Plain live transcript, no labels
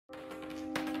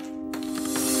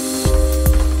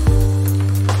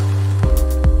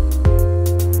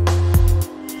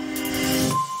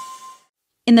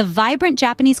In the vibrant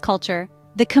Japanese culture,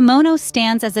 the kimono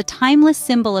stands as a timeless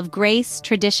symbol of grace,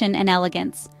 tradition, and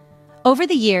elegance. Over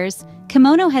the years,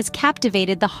 kimono has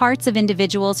captivated the hearts of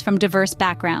individuals from diverse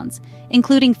backgrounds,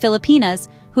 including Filipinas,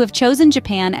 who have chosen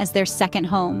Japan as their second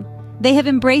home. They have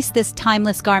embraced this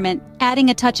timeless garment, adding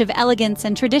a touch of elegance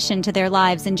and tradition to their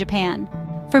lives in Japan.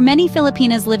 For many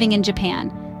Filipinas living in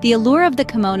Japan, the allure of the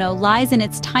kimono lies in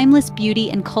its timeless beauty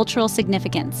and cultural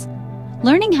significance.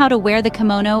 Learning how to wear the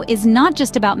kimono is not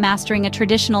just about mastering a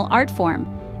traditional art form.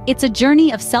 It's a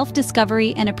journey of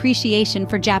self-discovery and appreciation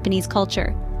for Japanese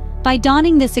culture. By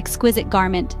donning this exquisite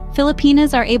garment,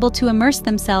 Filipinas are able to immerse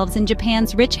themselves in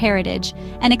Japan's rich heritage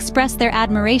and express their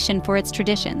admiration for its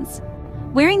traditions.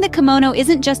 Wearing the kimono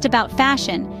isn't just about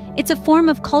fashion, it's a form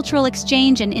of cultural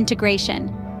exchange and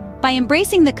integration. By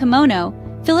embracing the kimono,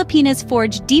 Filipinas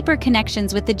forge deeper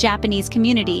connections with the Japanese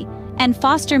community and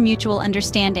foster mutual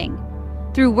understanding.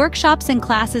 Through workshops and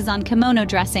classes on kimono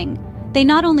dressing, they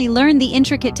not only learn the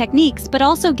intricate techniques but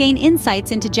also gain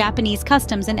insights into Japanese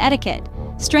customs and etiquette,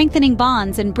 strengthening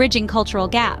bonds and bridging cultural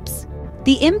gaps.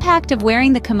 The impact of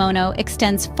wearing the kimono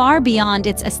extends far beyond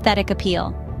its aesthetic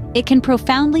appeal. It can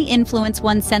profoundly influence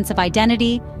one's sense of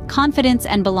identity, confidence,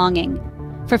 and belonging.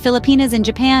 For Filipinas in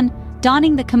Japan,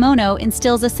 donning the kimono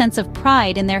instills a sense of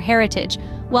pride in their heritage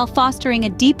while fostering a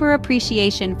deeper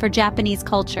appreciation for Japanese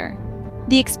culture.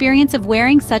 The experience of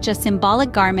wearing such a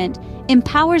symbolic garment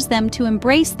empowers them to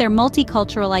embrace their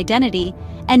multicultural identity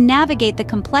and navigate the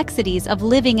complexities of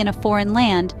living in a foreign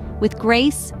land with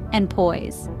grace and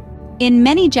poise. In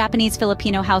many Japanese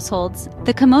Filipino households,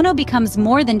 the kimono becomes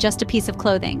more than just a piece of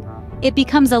clothing. It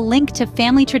becomes a link to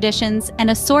family traditions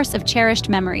and a source of cherished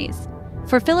memories.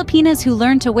 For Filipinas who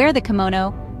learn to wear the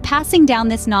kimono, passing down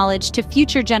this knowledge to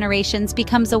future generations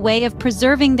becomes a way of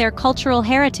preserving their cultural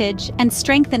heritage and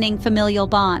strengthening familial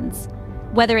bonds.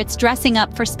 Whether it's dressing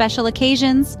up for special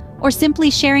occasions or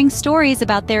simply sharing stories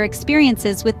about their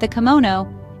experiences with the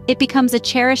kimono, it becomes a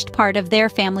cherished part of their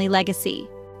family legacy.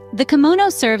 The kimono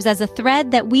serves as a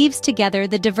thread that weaves together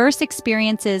the diverse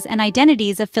experiences and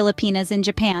identities of Filipinas in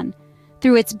Japan.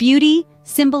 Through its beauty,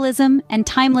 symbolism, and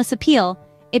timeless appeal,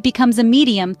 it becomes a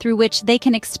medium through which they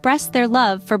can express their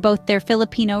love for both their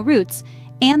Filipino roots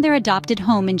and their adopted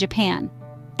home in Japan.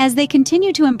 As they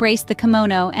continue to embrace the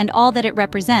kimono and all that it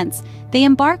represents, they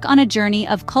embark on a journey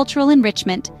of cultural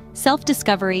enrichment,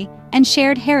 self-discovery, and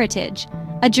shared heritage,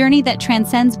 a journey that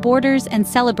transcends borders and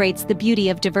celebrates the beauty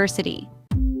of diversity.